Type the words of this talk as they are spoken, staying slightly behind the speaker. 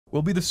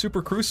We'll be the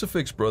Super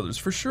Crucifix Brothers,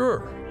 for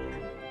sure.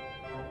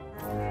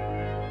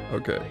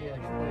 Okay.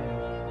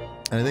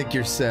 I think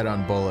you're set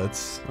on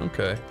bullets.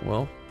 Okay,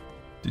 well,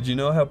 did you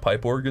know how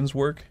pipe organs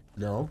work?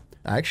 No.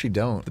 I actually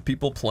don't. The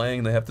people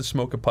playing, they have to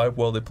smoke a pipe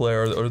while they play,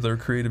 or their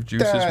creative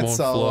juices won't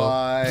flow.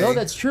 Lie. No,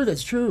 that's true.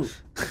 That's true.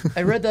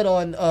 I read that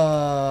on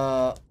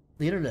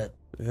the internet.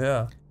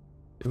 Yeah.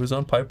 It was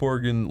on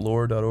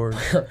pipeorganlore.org.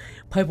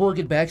 Pipe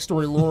organ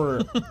backstory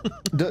lore.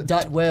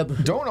 .web.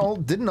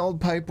 Didn't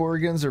old pipe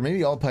organs, or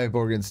maybe all pipe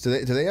organs,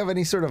 do they have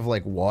any sort of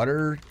like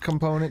water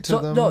component to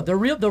them? No, the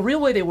real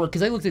way they work,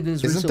 because I looked at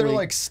this recently. Isn't there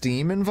like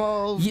steam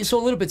involved? Yeah,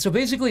 so a little bit. So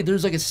basically,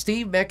 there's like a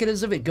steam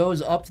mechanism. It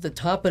goes up to the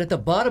top, but at the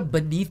bottom,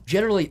 beneath.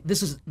 Generally,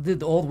 this is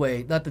the old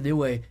way, not the new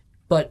way.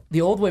 But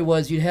the old way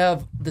was you'd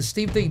have the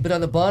steam thing, but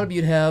on the bottom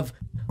you'd have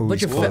a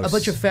bunch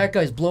of fat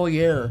guys blowing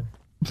air.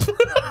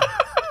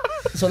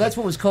 So that's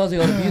what was causing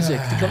all the music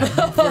to come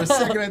out. For a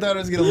second, I thought I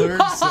was going to learn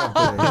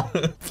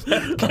something.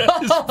 Fat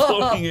guys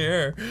blowing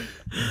air.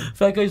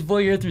 Fat guys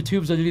blowing air through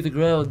tubes underneath the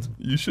ground.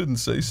 You shouldn't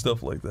say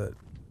stuff like that.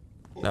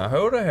 Now,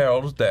 who the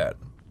hell is that?